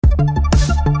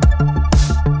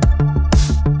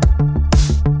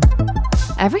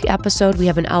Every episode, we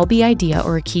have an LB idea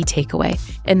or a key takeaway.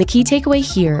 And the key takeaway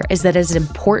here is that it is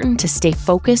important to stay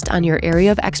focused on your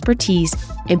area of expertise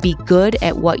and be good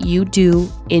at what you do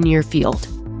in your field.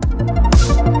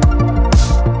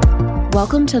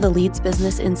 Welcome to the Leeds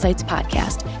Business Insights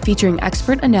podcast, featuring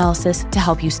expert analysis to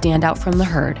help you stand out from the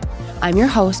herd. I'm your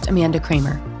host, Amanda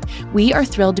Kramer. We are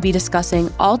thrilled to be discussing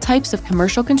all types of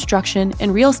commercial construction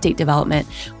and real estate development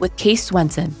with Case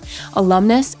Swenson,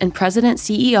 alumnus and president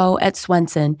CEO at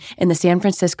Swenson in the San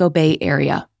Francisco Bay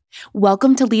Area.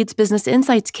 Welcome to Leeds Business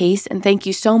Insights, Case, and thank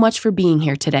you so much for being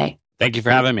here today. Thank you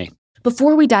for having me.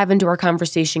 Before we dive into our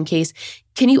conversation, Case,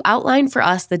 can you outline for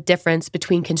us the difference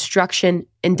between construction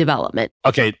and development?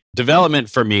 Okay, development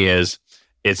for me is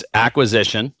it's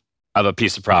acquisition of a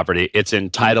piece of property. It's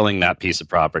entitling that piece of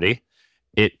property.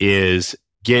 It is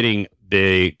getting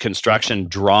the construction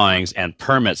drawings and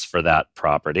permits for that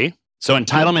property. So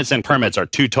entitlements and permits are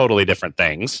two totally different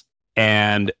things.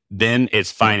 And then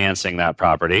it's financing that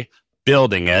property,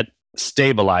 building it,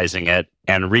 stabilizing it,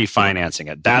 and refinancing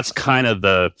it. That's kind of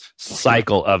the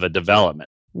cycle of a development.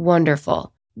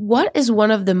 Wonderful. What is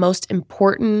one of the most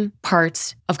important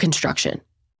parts of construction?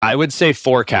 I would say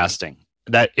forecasting.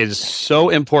 That is so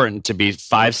important to be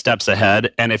 5 steps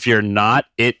ahead. And if you're not,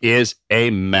 it is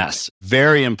a mess.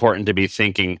 Very important to be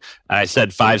thinking. I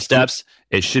said 5 steps.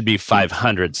 It should be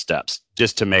 500 steps,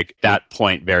 just to make that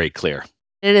point very clear.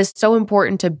 It is so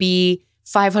important to be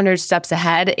 500 steps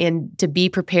ahead and to be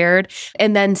prepared.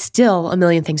 And then still a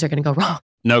million things are going to go wrong.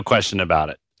 No question about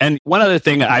it. And one other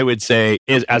thing I would say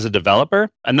is, as a developer,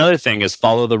 another thing is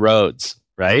follow the roads.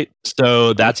 Right?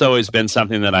 So that's always been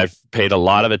something that I've paid a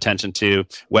lot of attention to,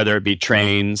 whether it be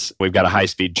trains. We've got a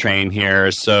high-speed train here.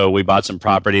 So we bought some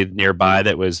property nearby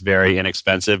that was very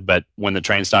inexpensive, but when the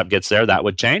train stop gets there, that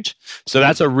would change. So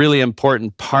that's a really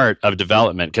important part of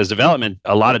development, because development,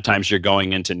 a lot of times you're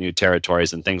going into new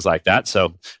territories and things like that.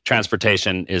 So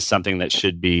transportation is something that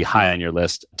should be high on your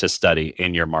list to study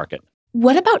in your market.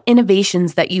 What about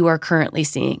innovations that you are currently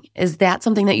seeing? Is that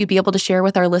something that you'd be able to share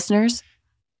with our listeners?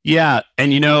 Yeah.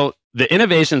 And the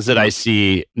innovations that I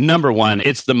see, number one,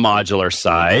 it's the modular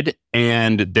side.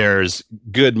 And there's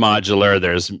good modular,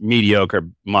 there's mediocre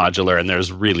modular, and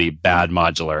there's really bad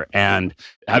modular. And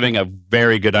having a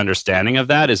very good understanding of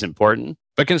that is important.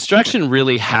 But construction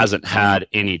really hasn't had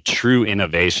any true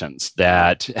innovations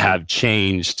that have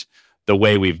changed the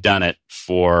way we've done it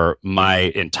for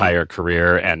my entire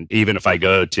career. And even if I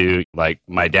go to like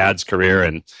my dad's career,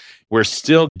 and we're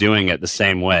still doing it the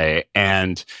same way.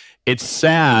 And it's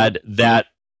sad that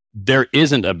there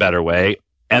isn't a better way.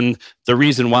 And the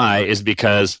reason why is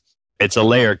because it's a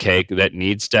layer cake that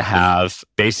needs to have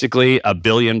basically 1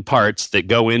 billion parts that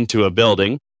go into a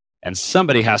building. And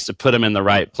somebody has to put them in the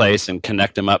right place and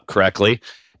connect them up correctly.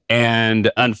 And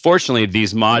unfortunately,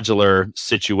 these modular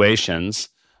situations,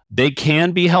 they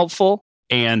can be helpful.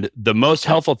 And the most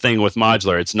helpful thing with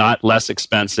modular, it's not less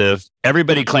expensive.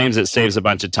 Everybody claims it saves a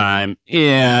bunch of time.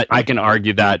 Yeah, I can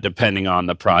argue that depending on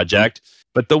the project.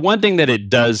 But the one thing that it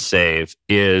does save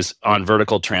is on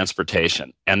vertical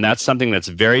transportation. And that's something that's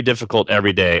very difficult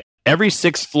every day. Every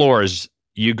 6 floors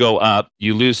you go up,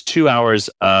 you lose 2 hours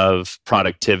of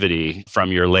productivity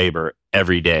from your labor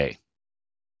every day.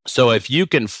 So if you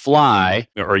can fly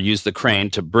or use the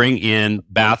crane to bring in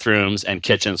bathrooms and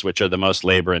kitchens, which are the most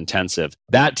labor intensive,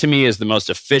 that to me is the most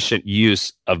efficient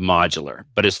use of modular.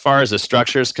 But as far as the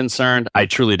structure is concerned, I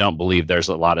truly don't believe there's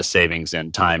a lot of savings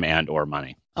in time and or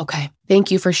money. Okay. Thank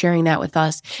you for sharing that with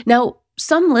us. Now,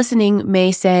 some listening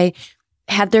may say,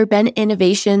 have there been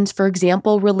innovations, for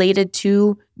example, related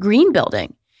to green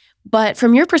building? But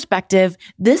from your perspective,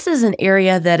 this is an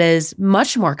area that is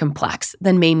much more complex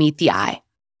than may meet the eye.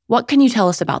 What can you tell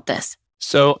us about this?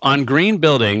 So on green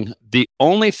building, the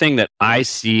only thing that I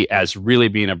see as really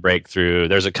being a breakthrough,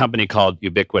 there's a company called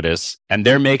Ubiquitous, and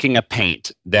they're making a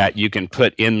paint that you can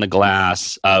put in the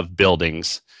glass of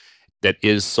buildings that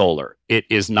is solar. It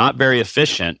is not very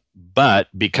efficient, but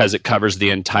because it covers the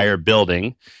entire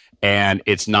building and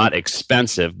it's not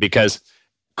expensive, because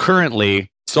currently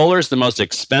solar is the most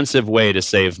expensive way to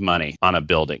save money on a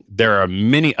building. There are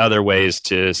many other ways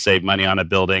to save money on a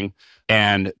building,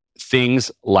 and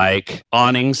things like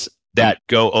awnings that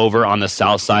go over on the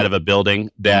south side of a building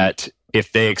that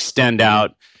if they extend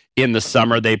out in the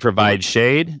summer, they provide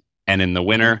shade, and in the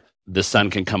winter, the sun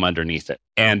can come underneath it.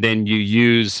 And then you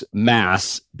use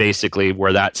mass, basically,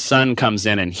 where that sun comes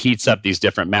in and heats up these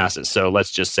different masses. So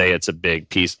let's just say it's a big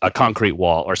piece, a concrete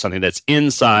wall or something that's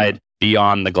inside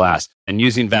beyond the glass. And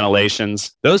using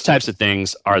ventilations, those types of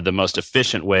things are the most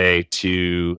efficient way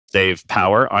to save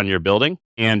power on your building.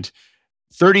 And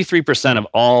 33% of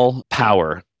all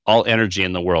power all energy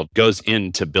in the world goes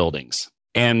into buildings.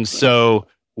 And so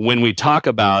when we talk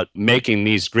about making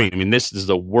these green, I mean, this is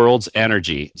the world's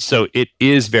energy. So it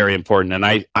is very important. And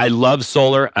I love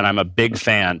solar and I'm a big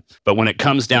fan. But when it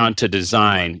comes down to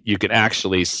design, you can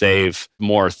actually save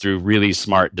more through really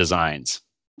smart designs.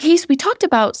 Case, we talked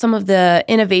about some of the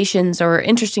innovations or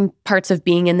interesting parts of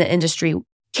being in the industry.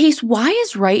 Case, why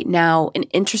is right now an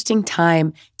interesting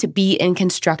time to be in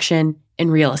construction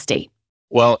and real estate?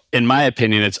 Well, in my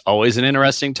opinion, it's always an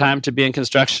interesting time to be in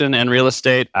construction and real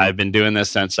estate. I've been doing this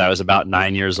since I was about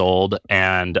 9 years old.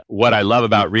 And what I love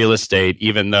about real estate,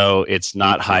 even though it's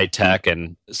not high tech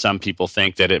and some people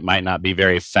think that it might not be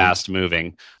very fast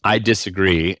moving, I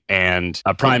disagree. And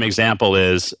a prime example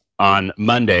is on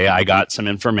Monday, I got some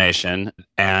information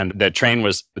and the train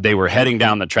they were heading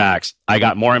down the tracks. I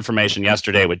got more information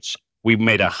yesterday, which we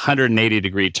made a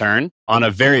 180-degree turn on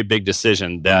a very big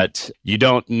decision that you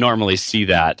don't normally see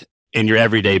that in your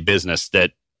everyday business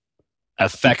that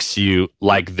affects you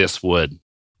like this would.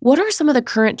 What are some of the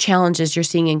current challenges you're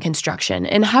seeing in construction,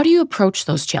 and how do you approach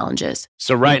those challenges?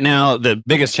 So right now, the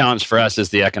biggest challenge for us is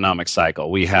the economic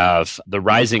cycle. We have the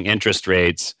rising interest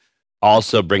rates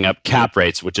also bring up cap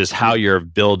rates, which is how your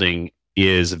building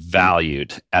is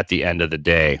valued at the end of the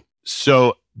day.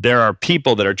 So there are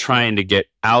people that are trying to get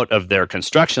out of their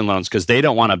construction loans because they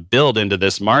don't want to build into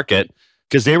this market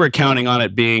because they were counting on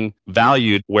it being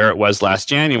valued where it was last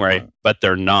January, but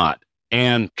they're not.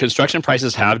 And construction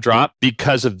prices have dropped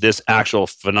because of this actual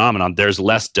phenomenon. There's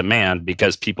less demand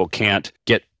because people can't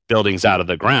get buildings out of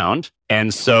the ground.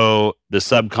 And so the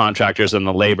subcontractors and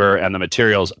the labor and the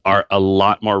materials are a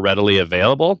lot more readily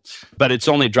available, but it's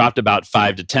only dropped about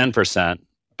 5 to 10%,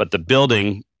 but the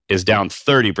building is down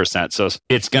 30%. So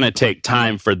it's going to take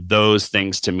time for those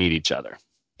things to meet each other.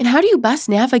 And how do you best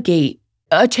navigate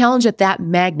a challenge at that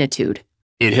magnitude?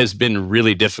 It has been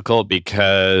really difficult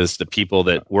because the people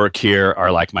that work here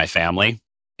are like my family.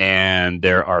 And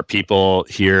there are people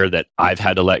here that I've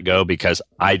had to let go because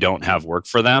I don't have work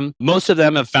for them. Most of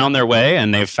them have found their way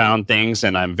and they've found things,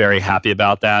 and I'm very happy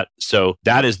about that. So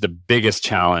that is the biggest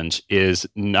challenge, is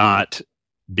not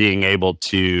being able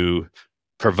to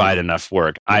provide enough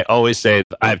work. I always say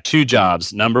I have 2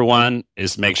 jobs. Number 1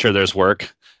 is make sure there's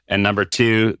work. And number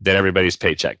 2, that everybody's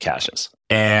paycheck cashes.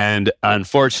 And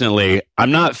unfortunately,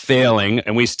 I'm not failing,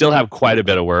 and we still have quite a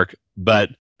bit of work, but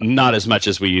not as much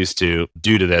as we used to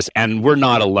due to this. And we're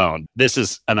not alone. This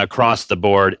is an across the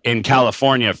board in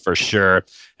California for sure.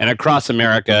 And across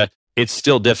America, it's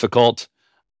still difficult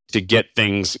to get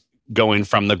things going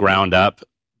from the ground up.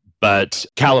 But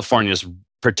California is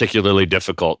particularly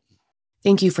difficult.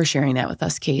 Thank you for sharing that with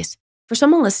us, Case. For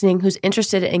someone listening who's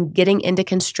interested in getting into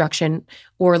construction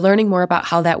or learning more about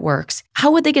how that works,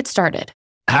 how would they get started?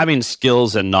 Having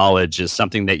skills and knowledge is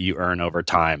something that you earn over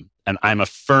time. And I'm a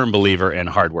firm believer in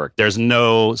hard work. There's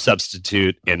no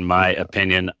substitute, in my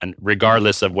opinion, and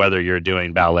regardless of whether you're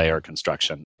doing ballet or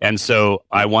construction. And so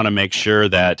I want to make sure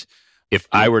that if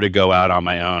I were to go out on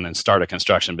my own and start a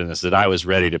construction business, that I was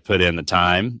ready to put in the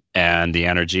time and the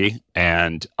energy.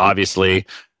 And obviously,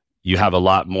 you have a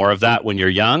lot more of that when you're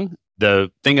young.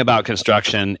 The thing about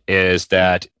construction is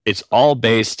that it's all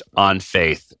based on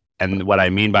faith. And what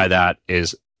I mean by that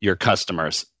is your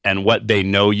customers and what they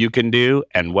know you can do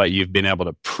and what you've been able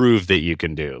to prove that you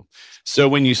can do. So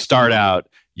when you start out,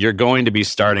 you're going to be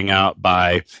starting out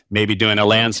by maybe doing a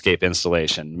landscape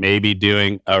installation, maybe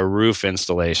doing a roof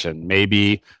installation.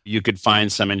 Maybe you could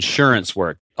find some insurance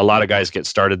work. A lot of guys get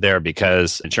started there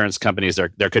because insurance companies,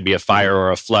 there could be a fire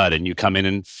or a flood and you come in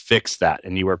and fix that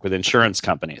and you work with insurance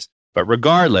companies. But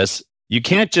regardless, you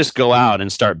can't just go out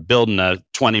and start building a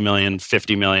 $20 million,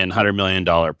 $50 million, $100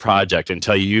 million project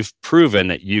until you've proven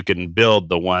that you can build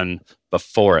the one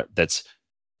before it that's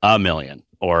 $1 million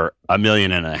or $1.5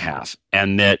 million,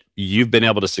 and that you've been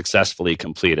able to successfully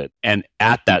complete it. And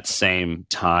at that same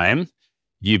time,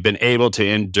 you've been able to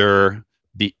endure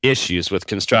the issues with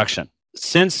construction.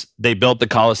 Since they built the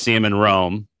Colosseum in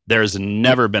Rome, there's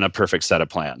never been a perfect set of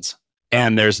plans.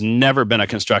 And there's never been a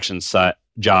construction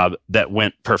job that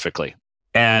went perfectly.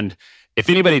 And if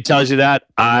anybody tells you that,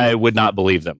 I would not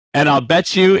believe them. And I'll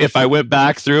bet you if I went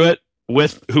back through it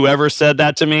with whoever said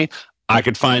that to me, I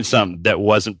could find something that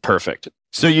wasn't perfect.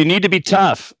 So you need to be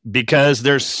tough because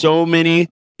there's so many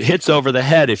hits over the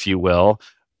head, if you will,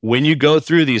 when you go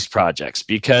through these projects,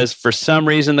 because for some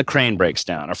reason the crane breaks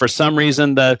down, or for some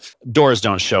reason the doors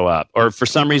don't show up, or for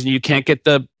some reason you can't get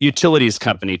the utilities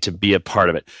company to be a part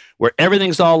of it, where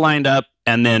everything's all lined up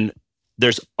and then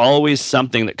there's always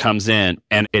something that comes in,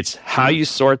 and it's how you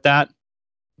sort that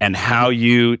and how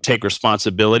you take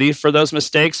responsibility for those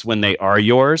mistakes when they are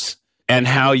yours, and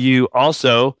how you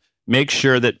also make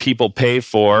sure that people pay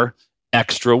for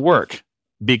extra work,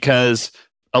 because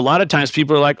a lot of times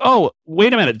people are like, oh,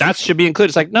 wait a minute, that should be included.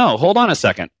 It's like, no, hold on a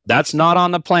second. That's not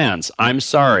on the plans. I'm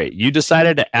sorry. You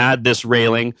decided to add this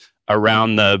railing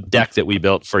around the deck that we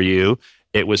built for you.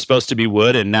 It was supposed to be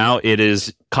wood and now it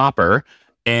is copper.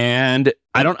 And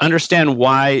I don't understand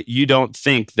why you don't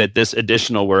think that this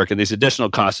additional work and these additional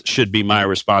costs should be my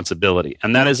responsibility.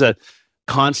 And that is a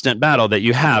constant battle that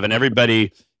you have. And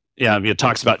everybody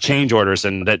talks about change orders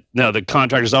and that the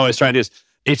contractor's always trying to do this.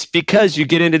 It's because you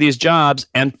get into these jobs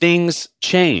and things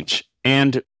change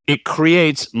and it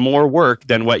creates more work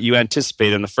than what you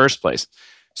anticipate in the first place.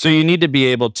 So you need to be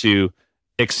able to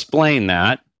explain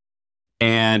that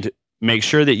and make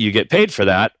sure that you get paid for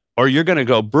that, or you're going to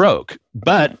go broke.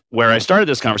 But where I started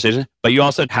this conversation, but you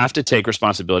also have to take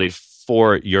responsibility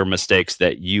for your mistakes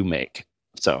that you make.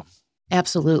 So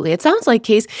absolutely. It sounds like,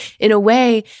 Case, in a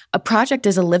way, a project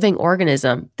is a living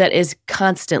organism that is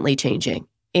constantly changing.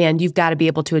 And you've got to be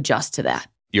able to adjust to that.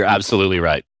 You're absolutely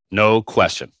right. No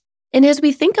question. And as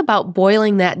we think about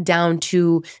boiling that down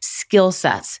to skill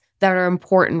sets that are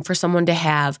important for someone to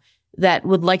have that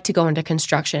would like to go into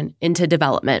construction, into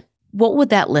development, what would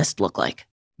that list look like?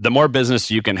 The more business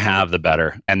you can have, the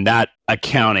better. And that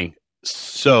accounting,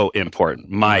 so important.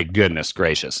 My goodness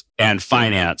gracious. And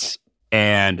finance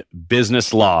and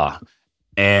business law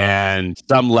and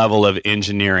some level of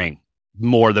engineering.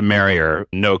 More the merrier,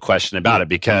 no question about it,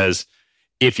 because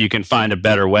if you can find a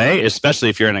better way, especially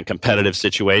if you're in a competitive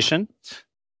situation,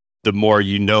 the more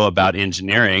you know about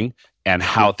engineering and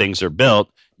how things are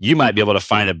built, you might be able to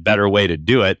find a better way to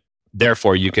do it.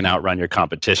 Therefore, you can outrun your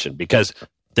competition, because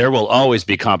there will always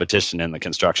be competition in the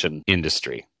construction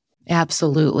industry.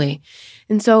 Absolutely.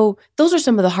 And so those are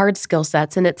some of the hard skill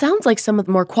sets. And it sounds like some of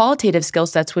the more qualitative skill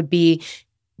sets would be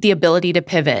the ability to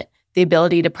pivot, the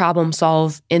ability to problem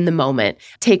solve in the moment,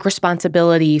 take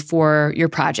responsibility for your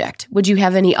project. Would you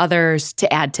have any others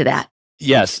to add to that?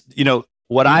 Yes.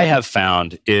 What I have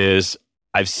found is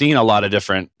I've seen a lot of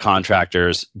different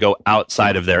contractors go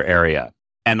outside of their area.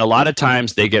 And a lot of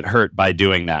times they get hurt by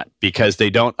doing that because they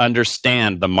don't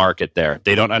understand the market there.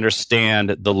 They don't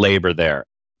understand the labor there.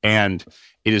 And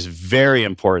it is very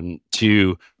important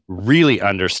to really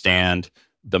understand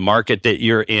the market that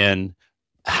you're in,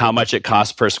 how much it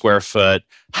costs per square foot,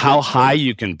 how high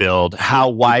you can build, how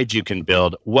wide you can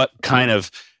build, what kind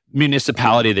of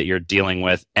municipality that you're dealing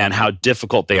with, and how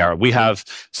difficult they are. We have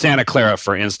Santa Clara,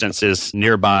 for instance, is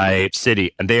nearby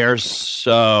city, and they are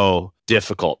so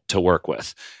difficult to work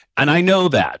with. And I know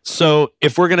that. So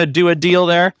if we're going to do a deal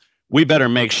there, we better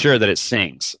make sure that it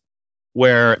sings.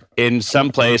 Where in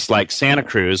some place like Santa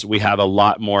Cruz, we have a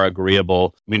lot more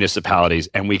agreeable municipalities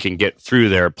and we can get through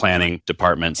their planning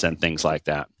departments and things like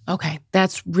that. Okay,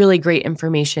 that's really great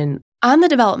information. On the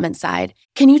development side,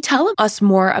 can you tell us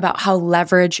more about how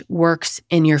leverage works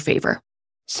in your favor?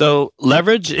 So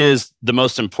leverage is the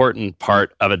most important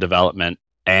part of a development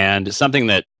and something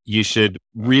that you should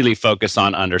really focus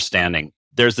on understanding.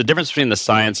 There's the difference between the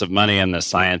science of money and the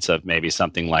science of maybe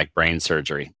something like brain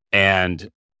surgery.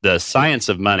 And the science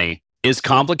of money is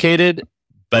complicated,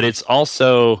 but it's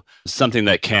also something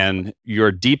that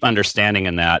your deep understanding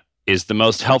in that is the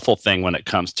most helpful thing when it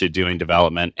comes to doing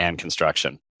development and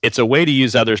construction. It's a way to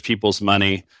use other people's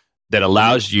money that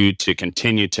allows you to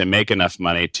continue to make enough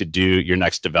money to do your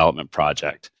next development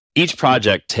project. Each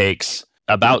project takes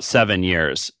about 7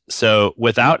 years. So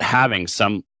without having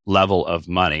some level of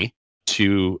money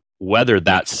to weather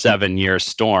that 7-year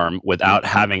storm without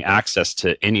having access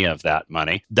to any of that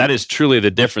money, that is truly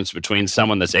the difference between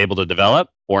someone that's able to develop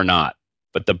or not.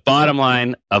 But the bottom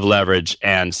line of leverage,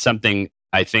 and something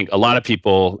I think a lot of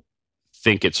people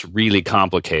think it's really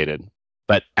complicated,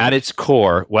 but at its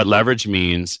core, what leverage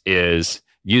means is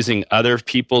using other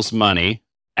people's money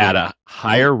at a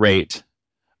higher rate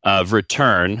of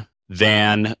return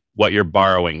than what you're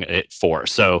borrowing it for.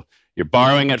 So you're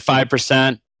borrowing at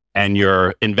 5%, and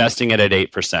you're investing it at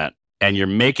 8%, and you're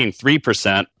making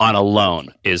 3% on a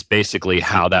loan is basically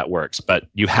how that works. But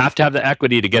you have to have the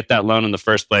equity to get that loan in the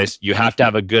first place. You have to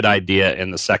have a good idea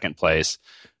in the second place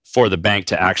for the bank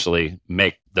to actually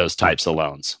make those types of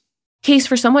loans. Case,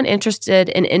 for someone interested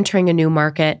in entering a new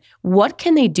market, what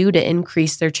can they do to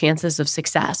increase their chances of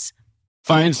success?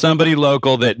 Find somebody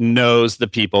local that knows the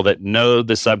people, that know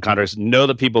the subcontractors, know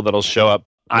the people that'll show up.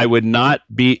 I would not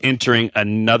be entering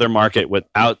another market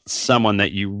without someone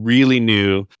that you really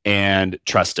knew and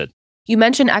trusted. You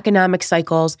mentioned economic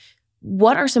cycles.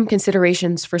 What are some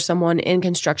considerations for someone in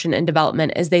construction and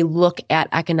development as they look at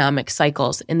economic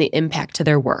cycles and the impact to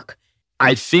their work?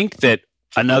 I think that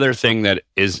Another thing that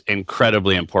is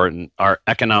incredibly important are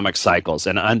economic cycles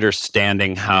and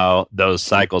understanding how those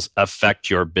cycles affect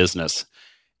your business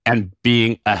and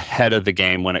being ahead of the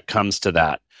game when it comes to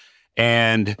that.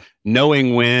 And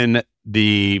knowing when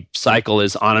the cycle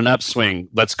is on an upswing,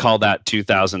 let's call that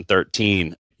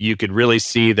 2013, you could really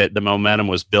see that the momentum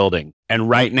was building. And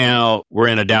right now, we're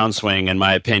in a downswing, in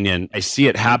my opinion. I see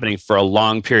it happening for a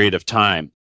long period of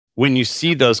time. When you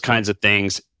see those kinds of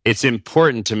things, it's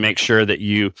important to make sure that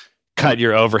you cut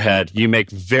your overhead. You make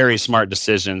very smart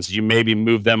decisions. You maybe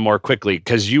move them more quickly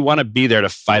because you want to be there to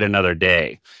fight another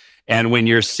day. And when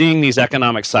you're seeing these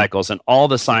economic cycles and all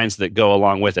the signs that go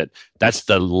along with it, that's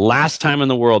the last time in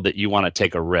the world that you want to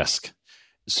take a risk.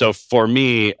 So for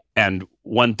me, and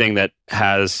one thing that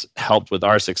has helped with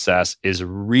our success is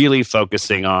really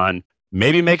focusing on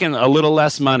maybe making a little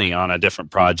less money on a different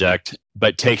project,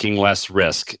 but taking less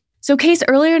risk. So Case,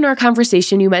 earlier in our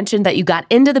conversation, you mentioned that you got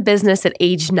into the business at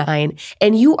age 9,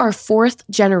 and you are 4th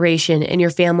generation in your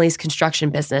family's construction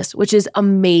business, which is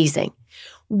amazing.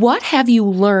 What have you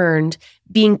learned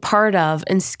being part of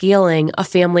and scaling a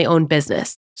family-owned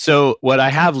business? So what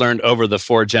I have learned over the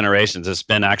 4 generations, it's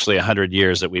been actually 100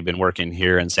 years that we've been working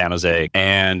here in San Jose.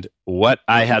 And what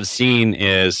I have seen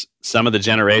is some of the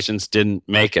generations didn't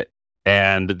make it.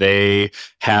 And they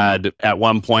had, at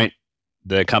one point,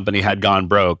 the company had gone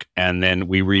broke, and then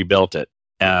we rebuilt it.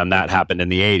 And that happened in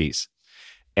the 80s.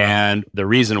 And the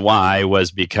reason why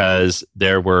was because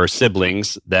there were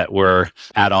siblings that were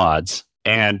at odds.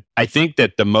 And I think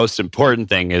that the most important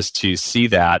thing is to see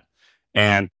that,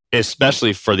 and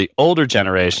especially for the older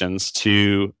generations,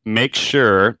 to make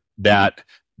sure that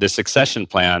the succession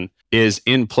plan is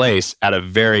in place at a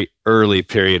very early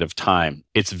period of time.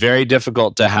 It's very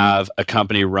difficult to have a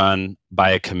company run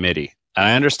by a committee. And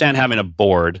I understand having a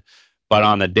board, but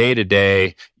on the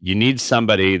day-to-day, you need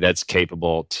somebody that's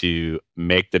capable to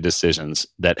make the decisions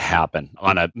that happen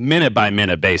on a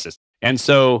minute-by-minute basis. And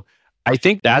so I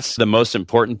think that's the most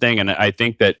important thing. And I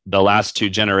think that the last 2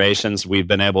 generations, we've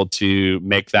been able to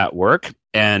make that work.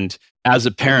 And as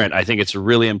a parent, I think it's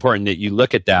really important that you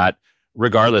look at that,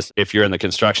 regardless if you're in the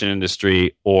construction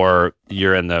industry or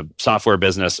you're in the software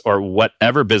business or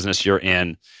whatever business you're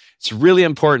in. It's really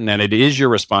important, and it is your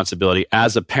responsibility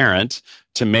as a parent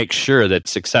to make sure that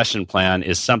succession plan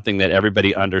is something that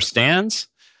everybody understands.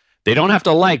 They don't have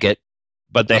to like it,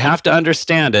 but they have to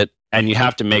understand it, and you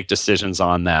have to make decisions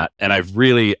on that. And I've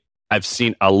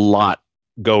seen a lot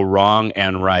go wrong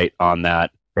and right on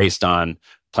that based on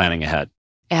planning ahead.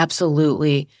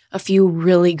 Absolutely. A few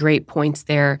really great points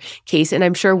there, Case, and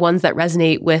I'm sure ones that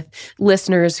resonate with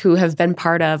listeners who have been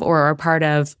part of or are part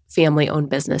of family-owned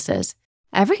businesses.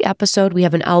 Every episode, we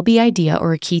have an LB idea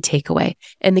or a key takeaway.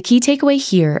 And the key takeaway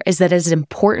here is that it is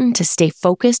important to stay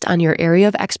focused on your area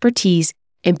of expertise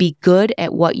and be good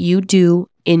at what you do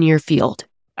in your field.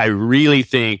 I really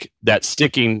think that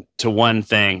sticking to one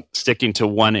thing, sticking to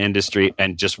one industry,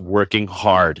 and just working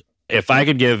hard. If I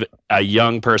could give a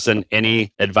young person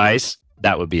any advice,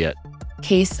 that would be it.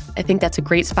 Case, I think that's a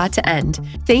great spot to end.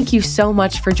 Thank you so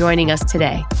much for joining us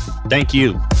today. Thank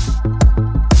you.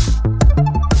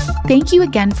 Thank you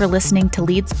again for listening to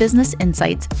Leeds Business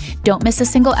Insights. Don't miss a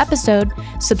single episode.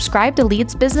 Subscribe to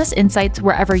Leeds Business Insights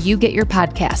wherever you get your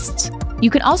podcasts. You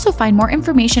can also find more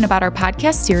information about our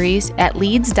podcast series at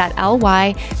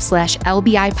leeds.ly/LBI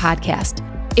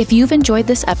podcast. If you've enjoyed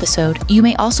this episode, you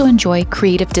may also enjoy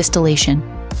Creative Distillation,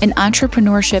 an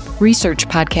entrepreneurship research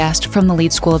podcast from the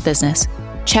Leeds School of Business.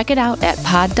 Check it out at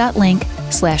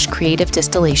pod.link/creative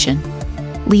distillation.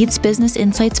 Leeds Business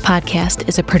Insights podcast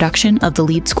is a production of the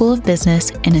Leeds School of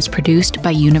Business and is produced by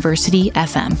University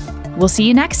FM. We'll see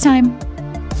you next time.